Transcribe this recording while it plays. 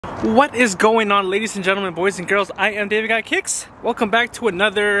What is going on, ladies and gentlemen, boys and girls? I am David Got Kicks. Welcome back to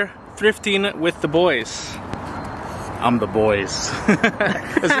another Thrifting with the Boys. I'm the boys.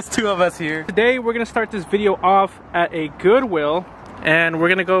 There's just two of us here. Today we're gonna start this video off at a Goodwill, and we're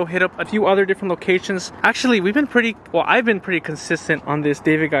gonna go hit up a few other different locations. Actually, I've been pretty consistent on this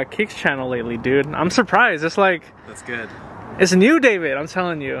David Got Kicks channel lately, dude. I'm surprised. It's like, that's good. It's new, David, I'm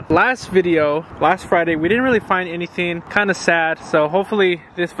telling you. Last Friday, we didn't really find anything. Kind of sad. So hopefully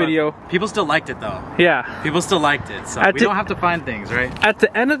this video... People still liked it though. Yeah. People still liked it. So we don't have to find things, right? At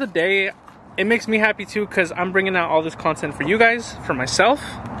the end of the day, it makes me happy too because I'm bringing out all this content for you guys, for myself.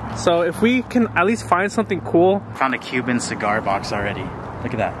 So if we can at least find something cool. Found a Cuban cigar box already.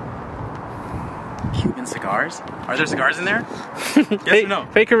 Look at that. Cuban cigars? Are there cigars in there? Yes or no?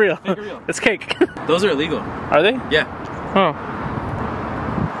 Fake or real? Fake or real? It's cake. Those are illegal. Are they? Yeah. Oh.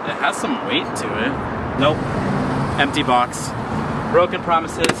 It has some weight to it. Nope. Empty box. Broken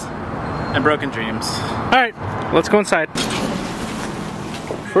promises and broken dreams. Alright, let's go inside.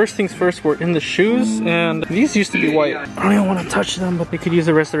 First things first, we're in the shoes, and these used to be white. I don't even want to touch them, but they could use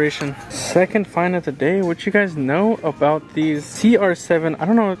a restoration. Second find of the day. What you guys know about these CR7? I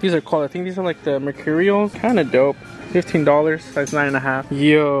don't know what these are called. I think these are like the Mercurial. Kind of dope. $15, size 9.5.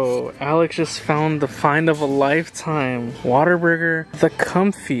 Yo, Alex just found the find of a lifetime. Whataburger, the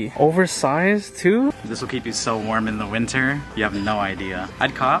comfy. Oversized too? This will keep you so warm in the winter. You have no idea.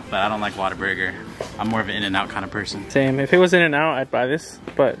 I'd cop, but I don't like Whataburger. I'm more of an In-N-Out kind of person. Same. If it was In-N-Out, I'd buy this,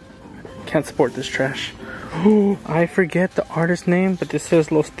 but can't support this trash. Oh, I forget the artist name, but this says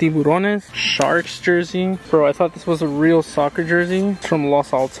Los Tiburones. Sharks jersey. Bro, I thought this was a real soccer jersey. It's from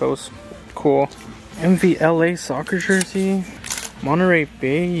Los Altos. Cool. MVLA soccer jersey. Monterey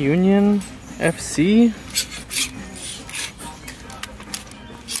Bay Union FC.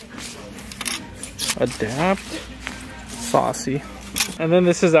 Adapt. Saucy. And then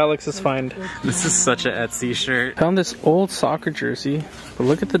this is Alex's find. This is such an Etsy shirt. Found this old soccer jersey, but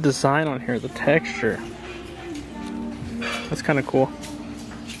look at the design on here, the texture. That's kind of cool.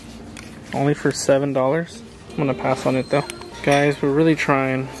 Only for $7. I'm gonna pass on it though. Guys, we're really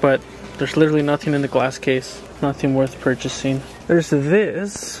trying, but there's literally nothing in the glass case. Nothing worth purchasing. There's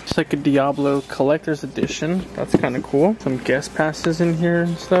this. It's like a Diablo collector's edition. That's kind of cool. Some guest passes in here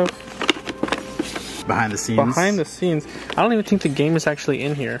and stuff. Behind the scenes. Behind the scenes. I don't even think the game is actually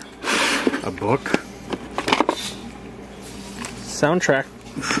in here. A book. Soundtrack.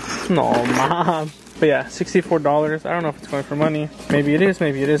 No, mom. But yeah, $64. I don't know if it's going for money. Maybe it is,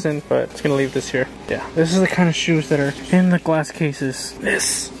 maybe it isn't, but it's gonna leave this here. Yeah, this is the kind of shoes that are in the glass cases.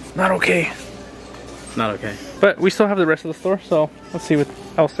 This, not okay. Not okay. But we still have the rest of the store, so let's see what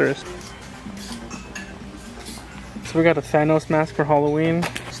else there is. So we got a Thanos mask for Halloween,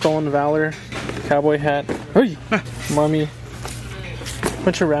 Stolen Valor, cowboy hat, hey, mummy,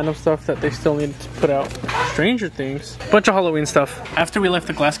 bunch of random stuff that they still need to put out. Stranger Things, bunch of Halloween stuff. After we left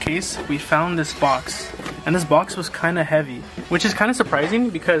the glass case, we found this box, and this box was kind of heavy, which is kind of surprising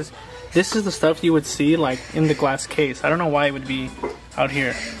because this is the stuff you would see like in the glass case. I don't know why it would be out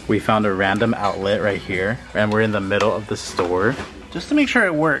here. We found a random outlet right here, and we're in the middle of the store. Just to make sure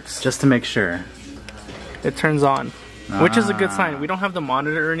it works. Just to make sure. It turns on, which is a good sign. We don't have the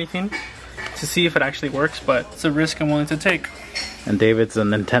monitor or anything to see if it actually works, but it's a risk I'm willing to take. And David's a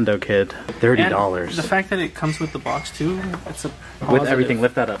Nintendo kid. $30. And the fact that it comes with the box too, it's a positive. With everything.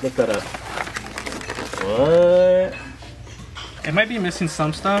 Lift that up. Lift that up. What? It might be missing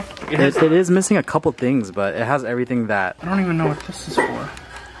some stuff. It is missing a couple things, but it has everything that... I don't even know what this is for.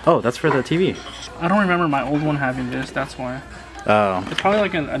 Oh, that's for the TV. I don't remember my old one having this, that's why. Oh. It's probably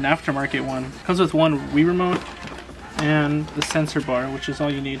like an aftermarket one. It comes with one Wii remote and the sensor bar, which is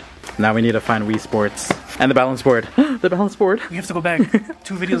all you need. Now we need to find Wii Sports. And the balance board. The balance board. We have to go back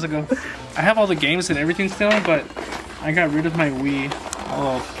 2 videos ago. I have all the games and everything still, but I got rid of my Wii.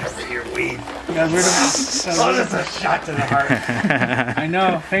 Oh, your Wii. Got rid of it. Oh, that's a shot to the heart. I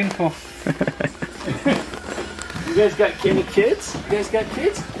know, painful. You guys got any kids? You guys got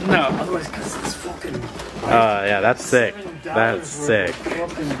kids? No. Otherwise, because it's fucking... Yeah, that's sick. That's sick.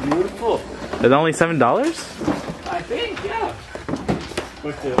 Fucking beautiful. It's only $7? I think, yeah.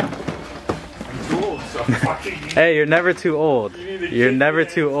 But I'm too old, so fucking... Hey, you're never too old. You're never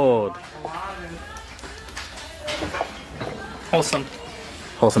too old. Wholesome.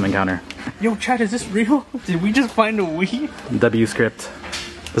 Wholesome encounter. Yo, Chad, is this real? Did we just find a Wii? W script.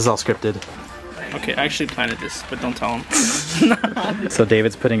 This is all scripted. Okay, I actually planted this, but don't tell him. So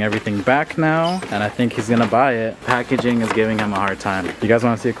David's putting everything back now, and I think he's gonna buy it. Packaging is giving him a hard time. You guys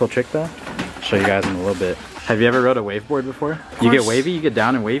want to see a cool trick though? I'll show you guys in a little bit. Have you ever rode a waveboard before? You get wavy? You get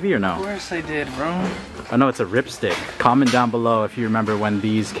down and wavy or no? Of course I did, bro. Oh no, it's a ripstick. Comment down below if you remember when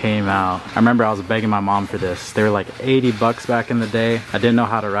these came out. I remember I was begging my mom for this. They were like 80 bucks back in the day. I didn't know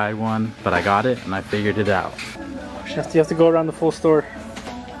how to ride one, but I got it and I figured it out. You have to go around the full store.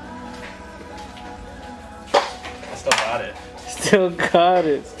 I still got it. Still got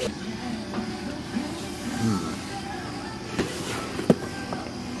it.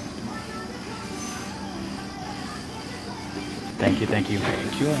 Thank you, thank you.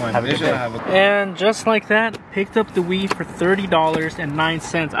 Thank you, my Have a good day. And just like that, picked up the Wii for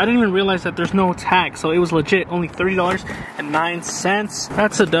 $30.09. I didn't even realize that there's no tax, so it was legit only $30.09.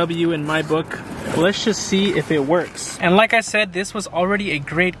 That's a W in my book. Let's just see if it works. And like I said, this was already a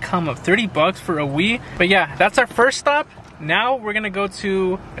great come up, 30 bucks for a Wii. But yeah, that's our first stop. Now we're gonna go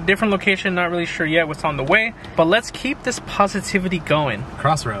to a different location, not really sure yet what's on the way, but let's keep this positivity going.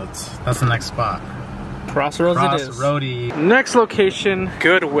 Crossroads, that's the next spot. Crossroads it is. Crossroady. Next location,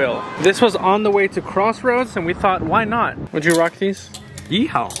 Goodwill. This was on the way to Crossroads and we thought, why not? Would you rock these?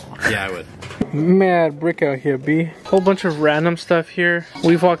 Yeehaw. Yeah, I would. Mad brick out here, B. Whole bunch of random stuff here.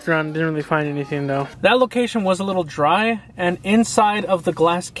 We've walked around, didn't really find anything though. That location was a little dry, and inside of the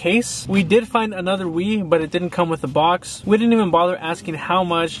glass case, we did find another Wii, but it didn't come with a box. We didn't even bother asking how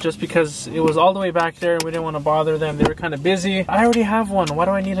much, just because it was all the way back there and we didn't want to bother them. They were kind of busy. I already have one. Why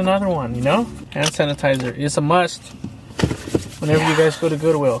do I need another one, you know? Hand sanitizer is a must whenever you guys go to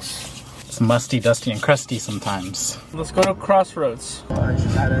Goodwill's. It's musty, dusty, and crusty sometimes. Let's go to Crossroads. Alright.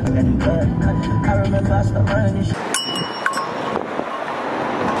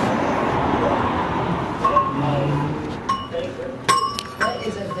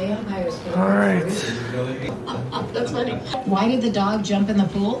 That's funny. Why did the dog jump in the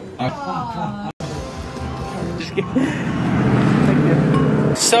pool? Just kidding.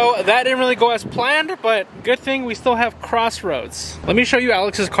 So that didn't really go as planned, but good thing we still have Crossroads. Let me show you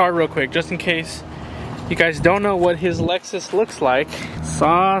Alex's car real quick, just in case you guys don't know what his Lexus looks like.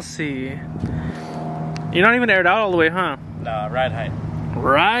 Saucy. You're not even aired out all the way, huh? No, ride height.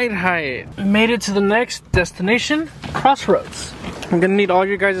 Ride height. We made it to the next destination, Crossroads. I'm gonna need all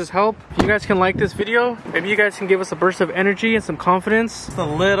your guys' help. If you guys can like this video, maybe you guys can give us a burst of energy and some confidence. Just a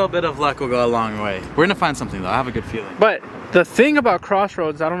little bit of luck will go a long way. We're gonna find something though, I have a good feeling. But the thing about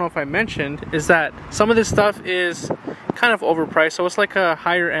Crossroads, I don't know if I mentioned, is that some of this stuff is kind of overpriced. So it's like a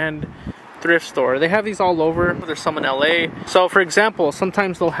higher end thrift store. They have these all over. There's some in LA. So for example,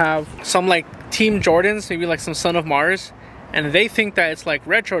 sometimes they'll have some like Team Jordans, maybe like some Son of Mars, and they think that it's like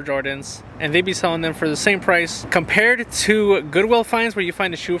retro Jordans, and they be selling them for the same price. Compared to Goodwill finds where you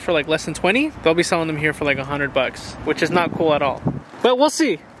find a shoe for like less than 20, they'll be selling them here for like 100 bucks, which is not cool at all. But we'll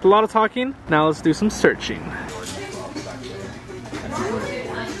see. A lot of talking. Now let's do some searching.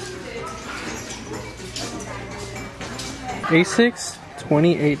 Asics,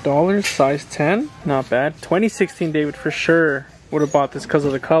 $28, size 10, not bad. 2016 David for sure would have bought this because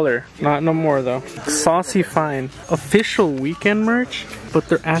of the color. Not no more though. Saucy Fine, official weekend merch, but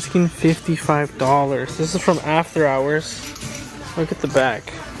they're asking $55. This is from After Hours. Look at the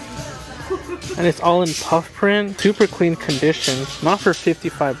back. And it's all in puff print, super clean condition. Not for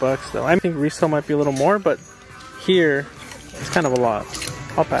 55 bucks though. I think resale might be a little more, but here it's kind of a lot.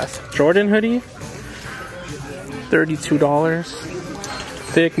 I'll pass. Jordan hoodie, $32.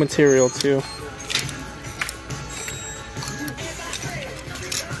 Thick material too.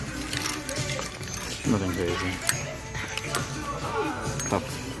 Nothing crazy. Oh.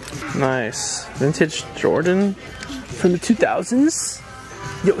 Nice. Vintage Jordan from the 2000s.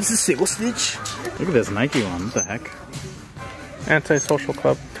 Yo, it's a single stitch. Look at this Nike one, what the heck? Anti-Social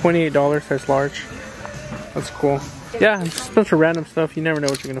Club, $28, size large. That's cool. Yeah, just a bunch of random stuff. You never know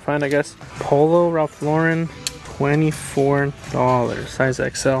what you're gonna find, I guess. Polo, Ralph Lauren, $24, size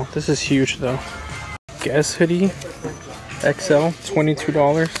XL. This is huge though. Guess hoodie, XL,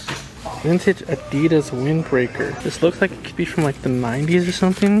 $22. Vintage Adidas windbreaker. This looks like it could be from like the 90s or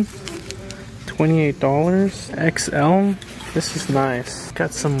something. $28. XL. This is nice.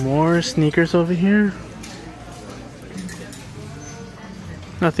 Got some more sneakers over here.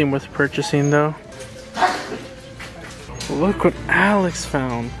 Nothing worth purchasing though. Look what Alex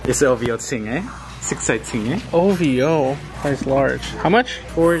found. It's OVO Tsing, eh? 6 OVO, size large. How much?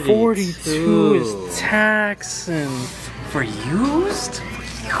 42 is taxing. For used? For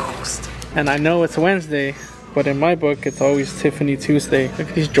used. And I know it's Wednesday, but in my book, it's always Tiffany Tuesday. Look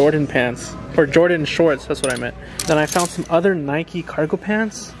at these Jordan pants. Or Jordan shorts, that's what I meant. Then I found some other Nike cargo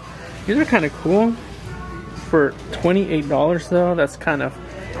pants. These are kind of cool. For $28 though, that's kind of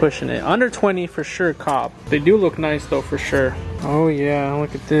pushing it. Under 20 for sure, cop. They do look nice though, for sure. Oh yeah,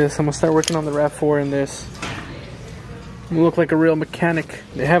 look at this. I'm gonna start working on the RAV4 in this. You look like a real mechanic.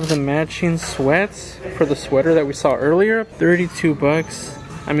 They have the matching sweats for the sweater that we saw earlier. 32 bucks.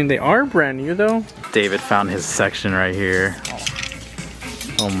 I mean, they are brand new though. David found his section right here.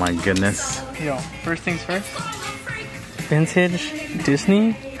 Oh my goodness. Yo, first things first. Vintage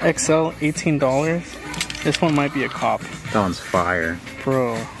Disney XL, $18. This one might be a cop. That one's fire.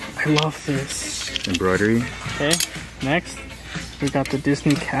 Bro, I love this. Embroidery. Okay, next we got the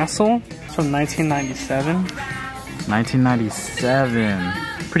Disney Castle. It's from 1997.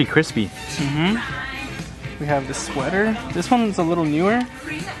 1997. Pretty crispy. We have the sweater. This one's a little newer.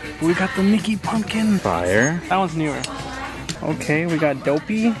 We got the Mickey Pumpkin. Fire. That one's newer. Okay, we got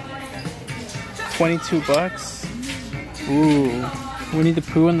Dopey. 22 bucks. Ooh. Winnie the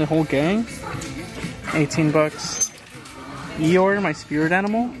Pooh and the whole gang. 18 bucks. Eeyore, my spirit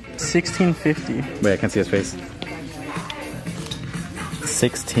animal. 16.50. Wait, I can't see his face.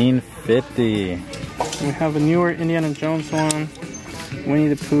 16.50. We have a newer Indiana Jones one. Winnie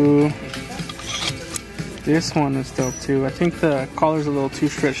the Pooh. This one is dope too. I think the collar's a little too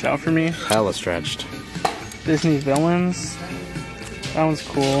stretched out for me. Hella stretched. Disney Villains. That one's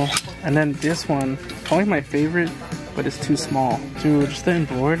cool. And then this one, probably my favorite, but it's too small. Dude, just the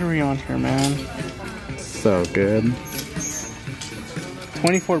embroidery on here, man. So good.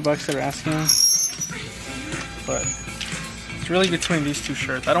 24 bucks they're asking. But it's really between these two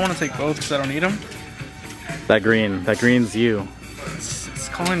shirts. I don't want to take both because I don't need them. That green's you. It's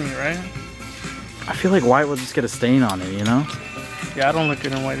calling me, right? I feel like white will just get a stain on it, you know? Yeah, I don't look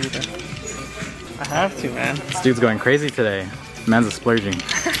good in white either. I have to, man. This dude's going crazy today. Man's a splurging.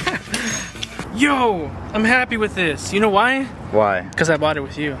 Yo, I'm happy with this. You know why? Why? Because I bought it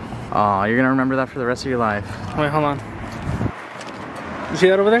with you. Aw, you're gonna remember that for the rest of your life. Wait, hold on. You see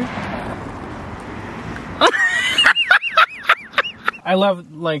that over there? I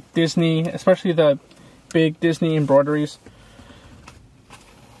love like Disney, especially the big Disney embroideries.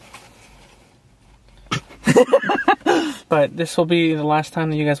 But this will be the last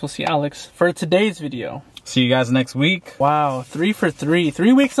time that you guys will see Alex for today's video. See you guys next week. Wow, 3 for 3.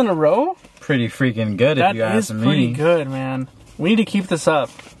 3 weeks in a row? Pretty freaking good if you ask me. That is pretty good, man. We need to keep this up.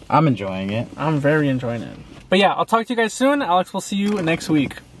 I'm enjoying it. I'm very enjoying it. But yeah, I'll talk to you guys soon. Alex will see you next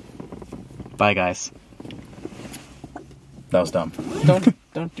week. Bye, guys. That was dumb.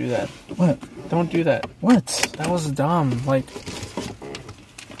 Don't do that. What? Don't do that. What? That was dumb. Like,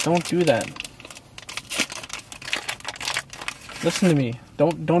 don't do that. Listen to me.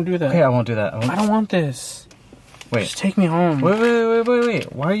 Don't do that. Okay, I won't do that. I don't want this. Wait. Just take me home. Wait.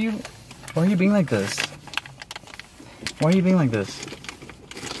 Why are you being like this? Why are you being like this?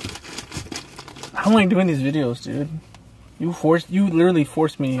 I don't like doing these videos, dude. You literally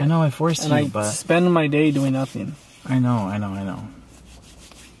forced me. I know I forced you, and I spend my day doing nothing. I know.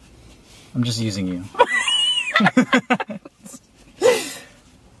 I'm just using you.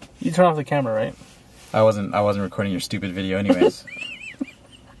 You turn off the camera, right? I wasn't recording your stupid video anyways.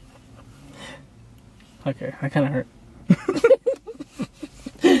 Okay, that kind of hurt.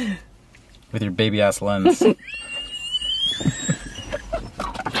 With your baby ass lens.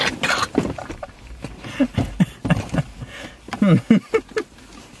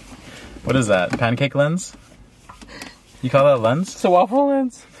 What is that? Pancake lens? You call that a lens? It's a waffle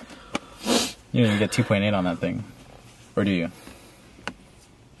lens. You don't even get 2.8 on that thing. Or do you?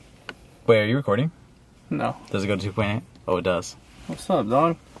 Wait, are you recording? No. Does it go to 2.8? Oh, it does. What's up,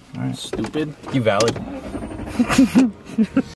 dog? Alright. Stupid. You valid.